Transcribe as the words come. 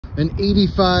An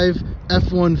 85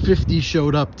 F-150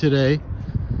 showed up today.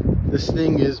 This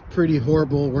thing is pretty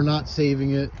horrible. We're not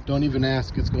saving it. Don't even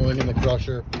ask. It's going in the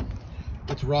crusher.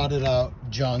 It's rotted out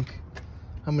junk.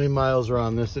 How many miles are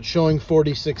on this? It's showing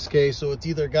 46K, so it's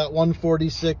either got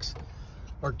 146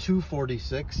 or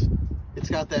 246. It's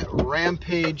got that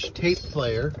Rampage tape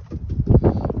player,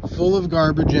 full of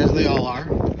garbage, as they all are.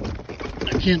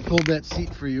 I can't fold that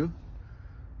seat for you.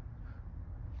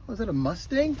 Was that a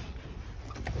Mustang?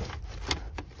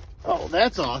 Oh,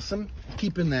 that's awesome.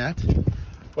 Keeping that.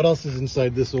 What else is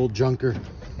inside this old junker?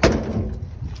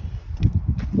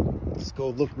 Let's go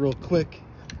look real quick.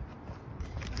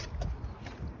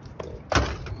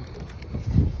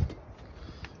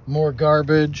 More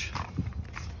garbage.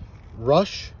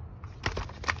 Rush.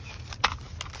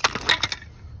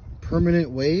 Permanent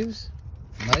waves.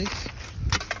 Nice.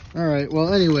 All right,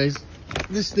 well, anyways,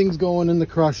 this thing's going in the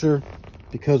crusher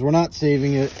because we're not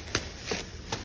saving it.